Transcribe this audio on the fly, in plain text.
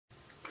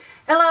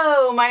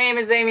Hello, my name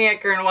is Amy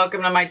Ecker and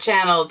welcome to my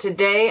channel.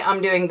 Today I'm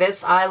doing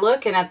this eye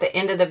look, and at the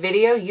end of the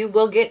video you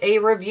will get a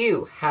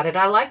review. How did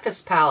I like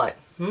this palette?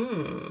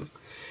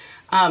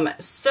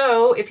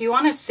 So if you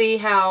want to see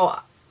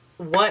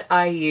what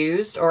I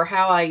used or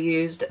how I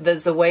used the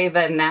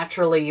Zoeva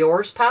Naturally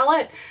Yours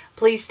palette,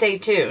 please stay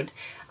tuned.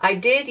 I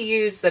did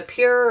use the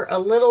Pure, a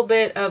little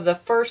bit of the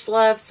First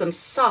Love, some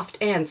Soft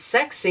and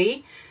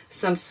Sexy,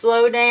 some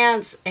Slow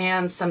Dance,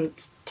 and some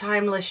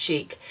Timeless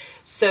Chic.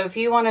 So if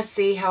you want to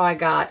see how I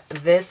got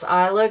this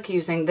eye look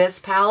using this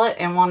palette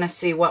and want to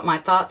see what my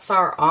thoughts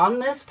are on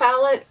this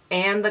palette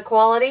and the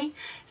quality,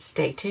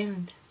 stay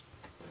tuned.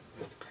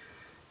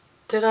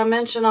 Did I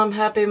mention I'm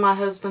happy my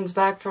husband's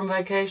back from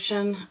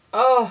vacation?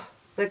 Oh,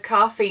 the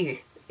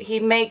coffee. He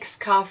makes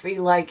coffee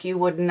like you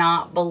would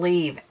not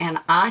believe, and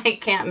I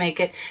can't make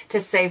it to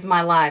save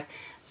my life.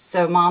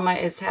 So Mama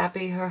is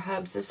happy her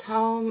hubs is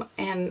home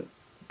and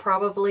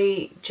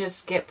probably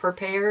just get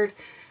prepared.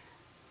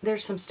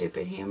 There's some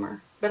stupid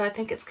humor, but I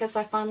think it's because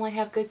I finally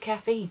have good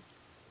caffeine.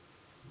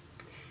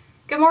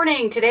 Good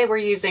morning. Today we're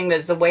using the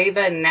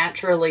Zoeva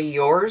Naturally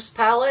Yours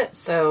palette,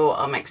 so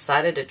I'm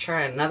excited to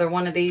try another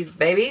one of these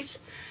babies.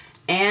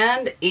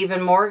 And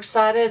even more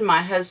excited,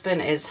 my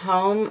husband is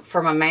home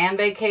from a man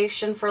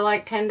vacation for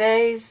like 10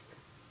 days.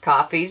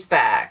 Coffee's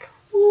back.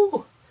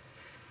 Woo.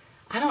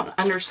 I don't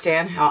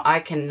understand how I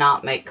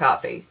cannot make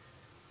coffee.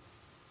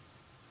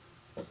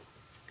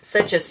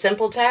 Such a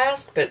simple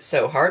task, but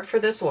so hard for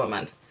this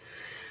woman.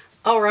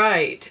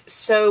 Alright,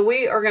 so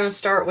we are going to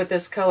start with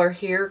this color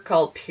here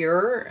called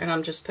Pure, and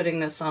I'm just putting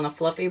this on a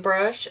fluffy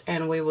brush,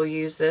 and we will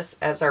use this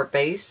as our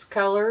base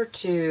color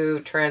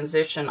to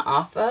transition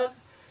off of.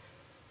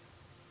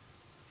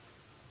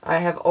 I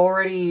have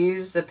already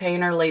used the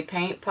Painterly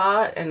paint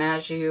pot, and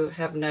as you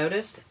have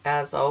noticed,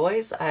 as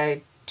always,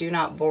 I do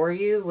not bore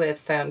you with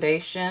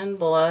foundation,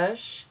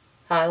 blush,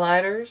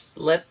 highlighters,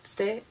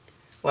 lipstick.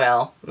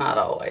 Well, not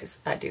always.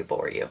 I do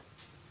bore you.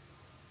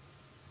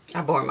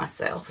 I bore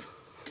myself.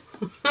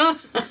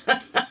 Uh-oh.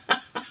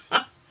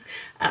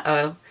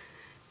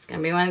 It's going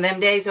to be one of them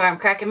days where I'm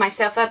cracking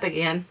myself up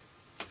again.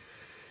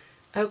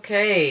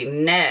 Okay,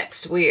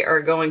 next we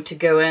are going to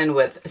go in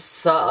with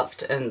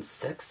Soft and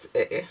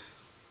Sexy.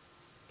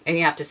 And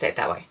you have to say it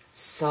that way.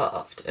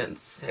 Soft and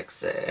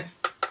Sexy.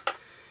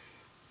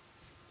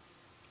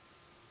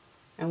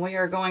 And we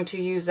are going to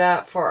use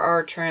that for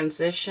our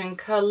transition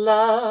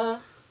color.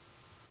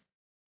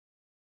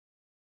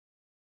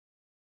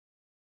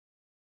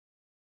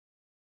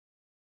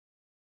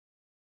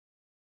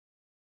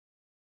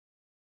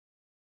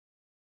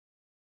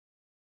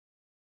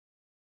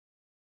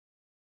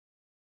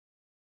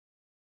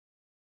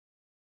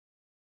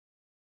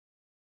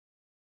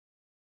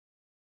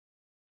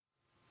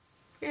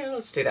 Yeah,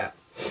 let's do that.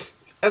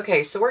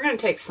 Okay, so we're going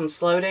to take some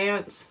Slow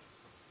Dance.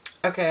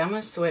 Okay, I'm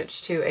going to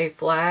switch to a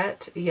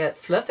flat yet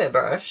fluffy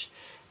brush,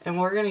 and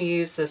we're going to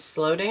use this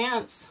Slow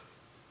Dance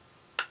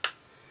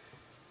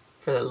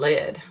for the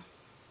lid.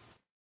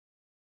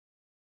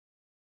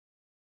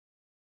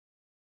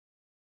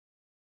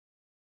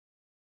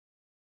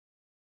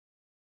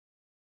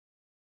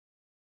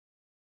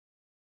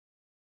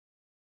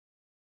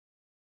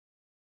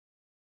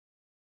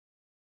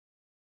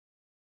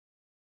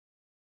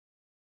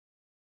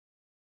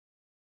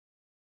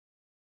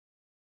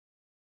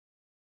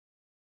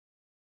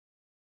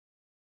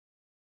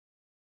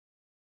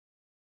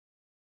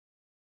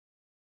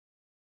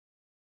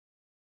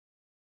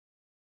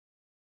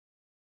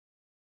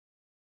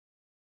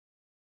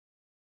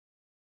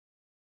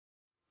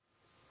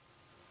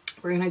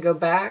 We're going to go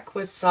back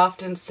with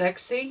Soft and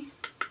Sexy,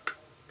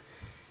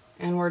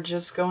 and we're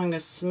just going to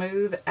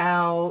smooth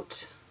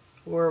out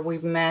where we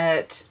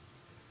met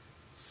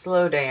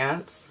Slow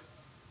Dance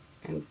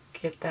and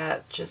get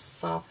that just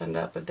softened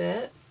up a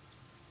bit.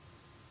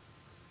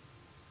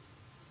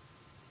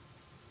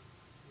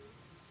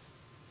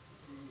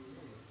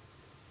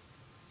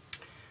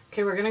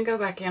 Okay, we're going to go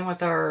back in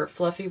with our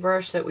fluffy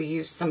brush that we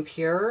used some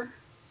Pure,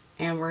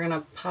 and we're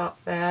going to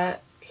pop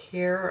that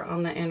here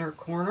on the inner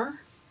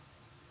corner.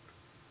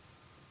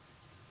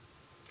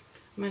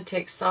 I'm going to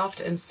take Soft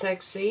and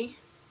Sexy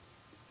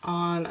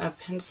on a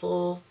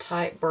pencil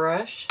type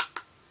brush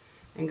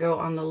and go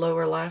on the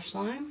lower lash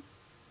line.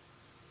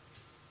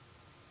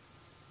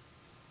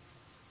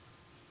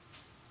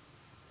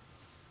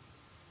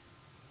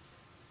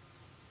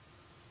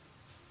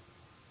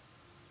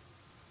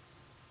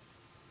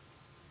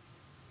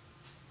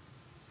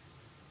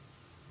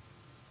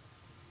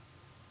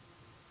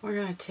 We're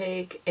going to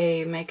take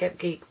a Makeup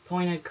Geek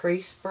pointed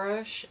crease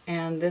brush,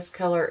 and this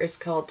color is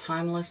called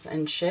Timeless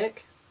and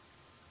Chic.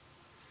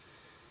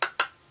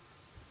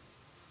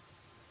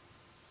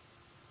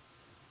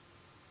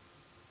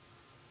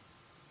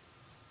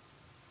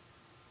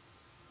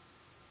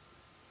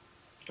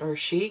 Or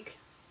Chic.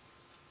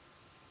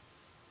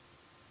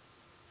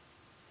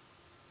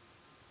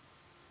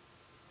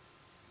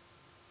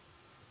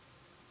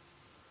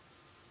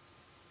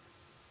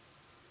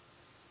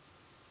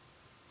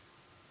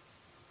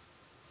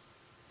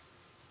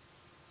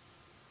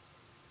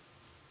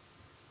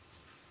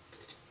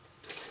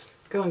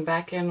 Going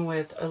back in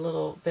with a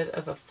little bit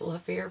of a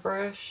fluffier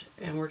brush,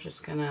 and we're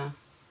just gonna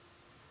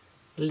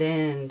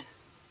blend.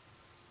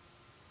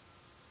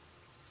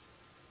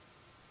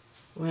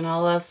 When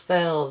all else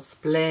fails,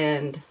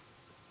 blend.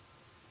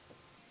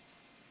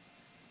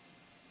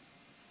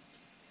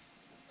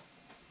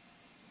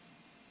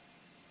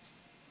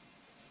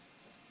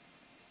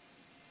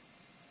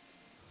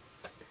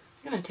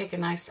 I'm going to take a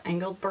nice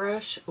angled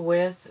brush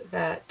with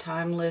that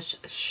Timeless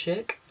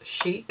Chic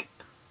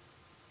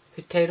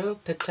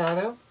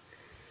Potato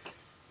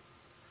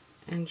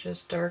and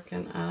just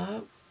darken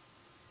up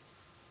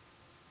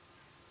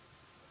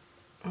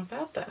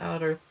about the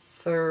outer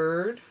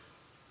third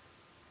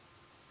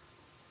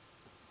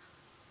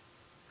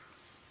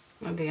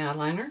of the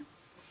eyeliner.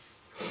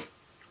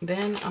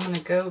 Then I'm going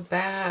to go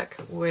back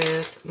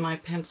with my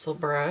pencil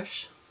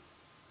brush,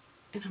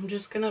 and I'm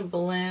just going to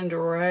blend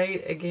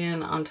right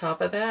again on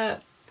top of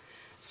that.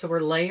 So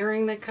we're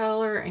layering the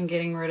color and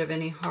getting rid of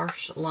any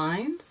harsh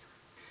lines.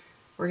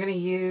 We're going to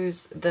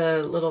use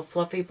the little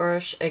fluffy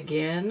brush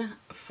again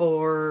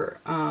for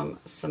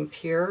some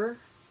Pure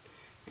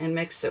and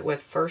mix it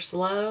with First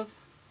Love.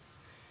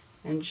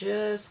 And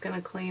just going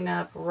to clean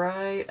up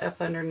right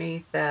up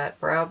underneath that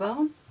brow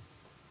bone.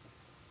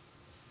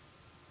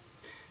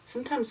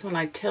 Sometimes when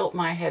I tilt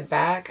my head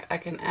back, I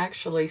can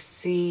actually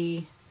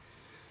see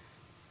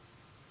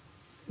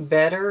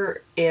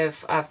better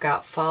if I've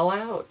got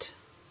fallout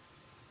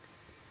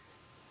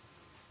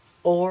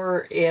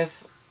or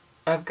if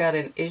I've got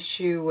an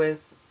issue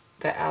with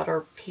the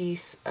outer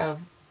piece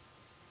of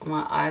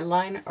my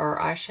eyeliner or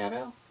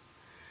eyeshadow.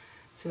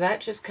 So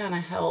that just kind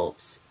of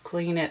helps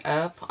clean it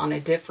up on a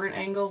different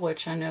angle,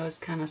 which I know is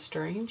kind of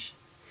strange,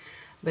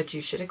 but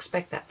you should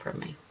expect that from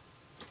me.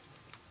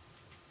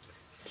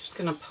 Just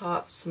gonna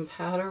pop some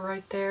powder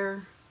right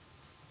there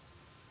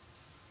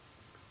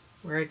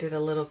where I did a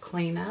little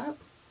cleanup.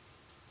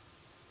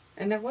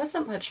 And there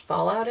wasn't much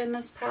fallout in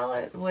this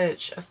palette,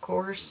 which of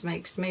course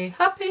makes me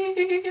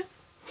happy.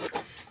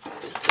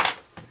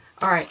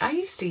 Alright, I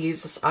used to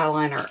use this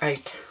eyeliner a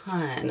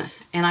ton,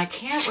 and I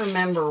can't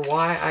remember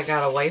why I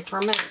got away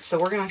from it, so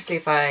we're going to see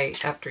if I,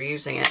 after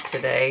using it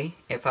today,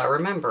 if I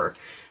remember.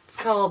 It's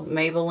called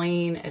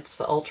Maybelline. It's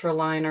the Ultra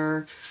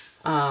Liner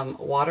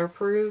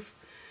Waterproof.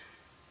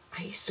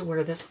 I used to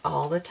wear this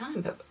all the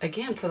time, but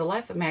again, for the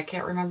life of me, I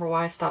can't remember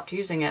why I stopped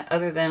using it,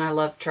 other than I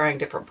love trying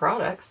different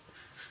products.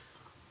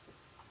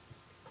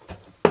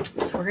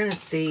 So we're going to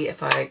see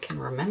if I can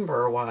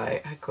remember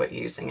why I quit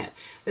using it.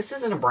 This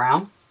isn't a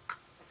brown.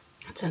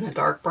 It's in a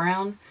dark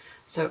brown.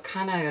 So it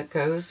kind of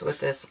goes with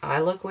this eye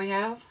look we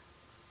have.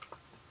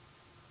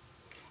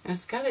 And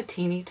it's got a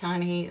teeny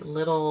tiny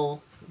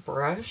little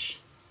brush.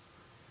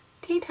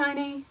 Teeny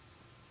tiny.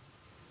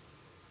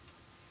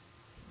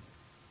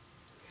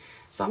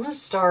 So I'm going to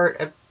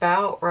start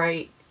about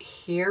right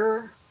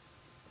here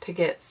to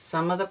get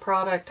some of the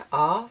product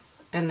off.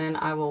 And then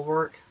I will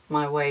work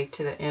my way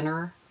to the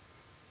inner.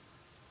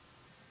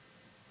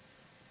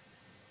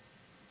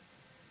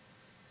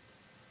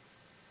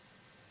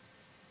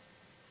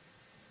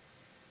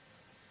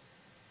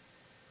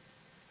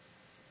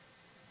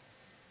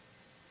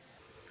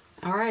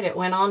 Alright, it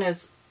went on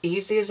as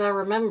easy as I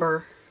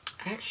remember.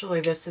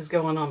 Actually, this is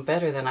going on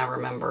better than I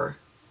remember.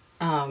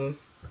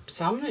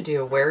 So I'm going to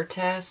do a wear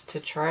test to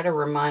try to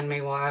remind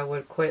me why I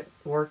would quit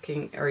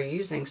working or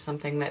using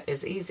something that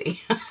is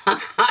easy.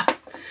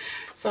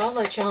 So I'll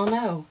let y'all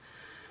know.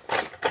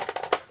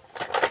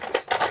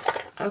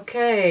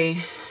 Okay,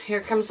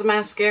 here comes the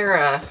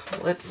mascara.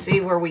 Let's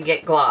see where we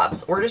get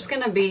globs. We're just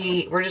going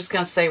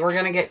to say we're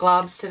going to get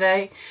globs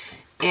today,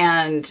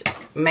 and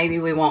maybe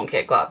we won't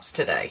get globs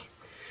today.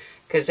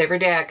 Because every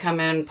day I come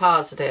in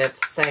positive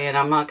saying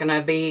I'm not going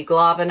to be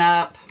globbing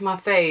up my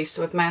face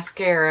with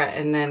mascara,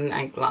 and then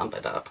I glob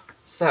it up.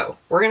 So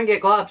we're going to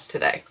get globs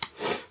today.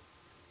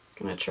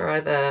 I'm going to try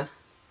the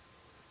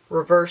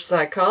reverse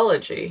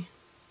psychology.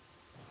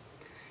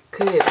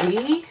 Could it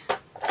be?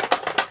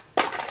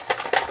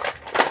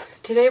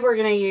 Today we're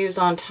going to use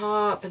on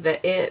top the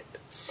It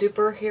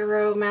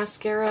Superhero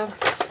Mascara.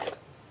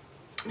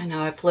 I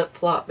know I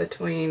flip-flop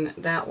between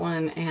that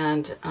one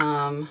and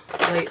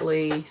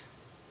lately...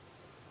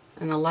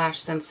 and the Lash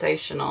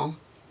Sensational.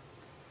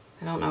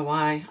 I don't know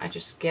why. I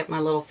just get my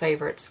little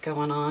favorites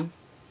going on.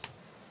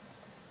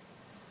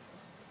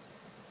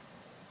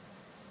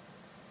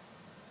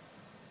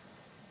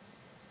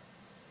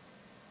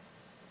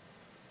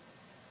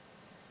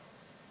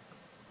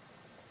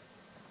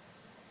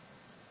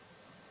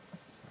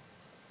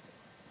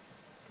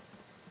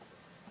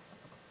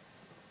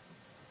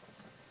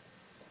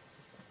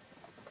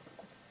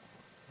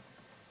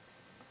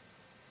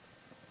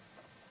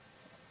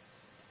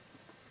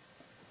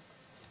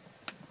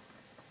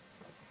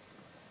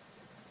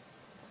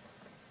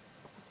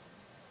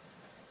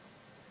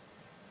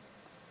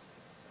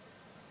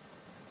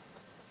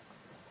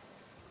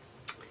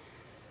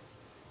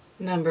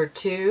 Number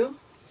 2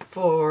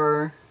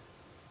 for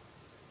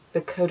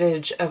the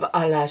coatage of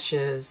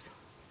eyelashes.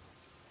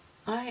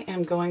 I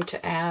am going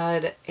to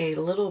add a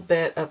little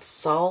bit of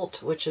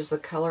salt, which is the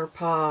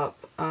ColourPop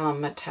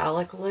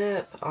metallic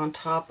lip, on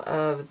top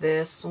of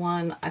this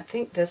one. I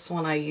think this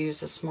one I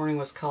used this morning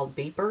was called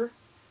Beeper.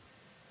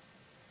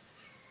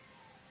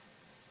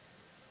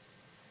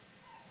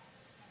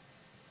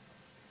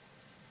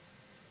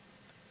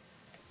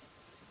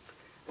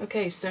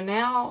 Okay, so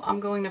now I'm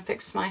going to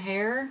fix my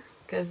hair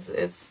because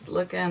it's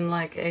looking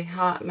like a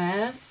hot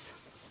mess.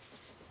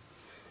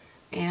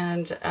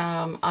 And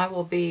I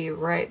will be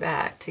right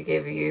back to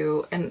give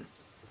you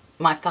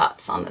my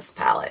thoughts on this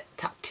palette.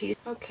 Talk to you.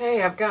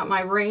 Okay, I've got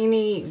my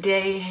rainy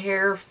day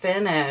hair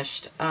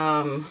finished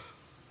because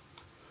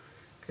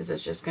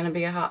it's just going to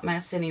be a hot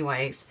mess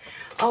anyways.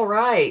 All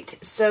right,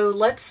 so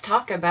let's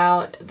talk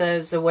about the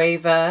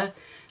Zoeva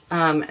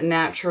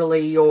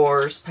Naturally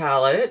Yours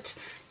palette.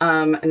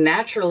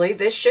 Naturally,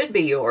 this should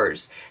be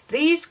yours.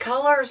 These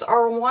colors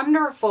are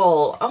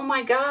wonderful. Oh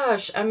my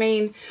gosh, I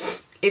mean,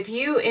 if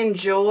you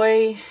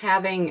enjoy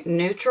having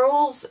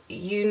neutrals,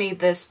 you need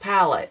this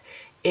palette.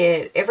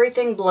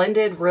 Everything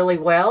blended really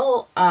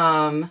well.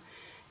 There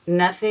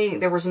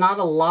was not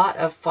a lot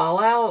of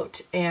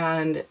fallout,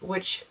 and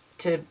which,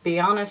 to be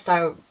honest,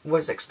 I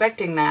was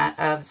expecting that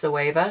of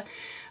Zoeva.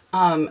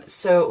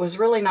 So it was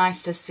really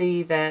nice to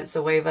see that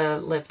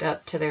Zoeva lived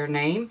up to their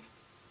name.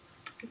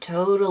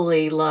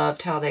 Totally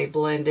loved how they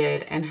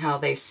blended and how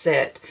they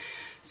sit.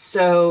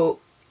 So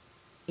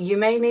you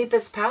may need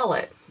this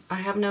palette. I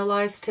have no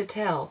lies to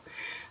tell.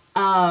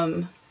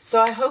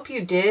 So I hope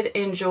you did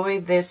enjoy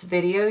this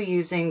video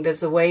using the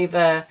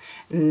Zoeva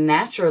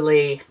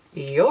Naturally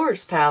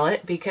Yours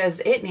palette, because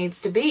it needs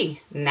to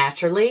be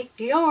naturally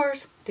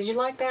yours. Did you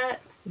like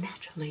that?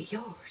 Naturally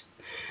yours.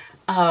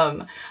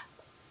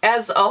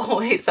 As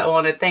always, I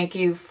want to thank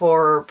you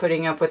for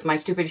putting up with my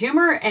stupid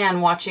humor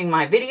and watching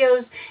my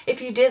videos. If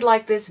you did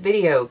like this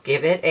video,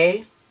 give it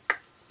a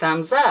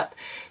thumbs up.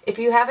 If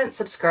you haven't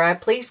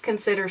subscribed, please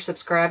consider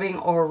subscribing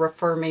or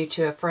refer me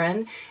to a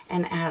friend.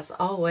 And as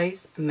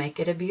always, make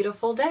it a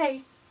beautiful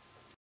day.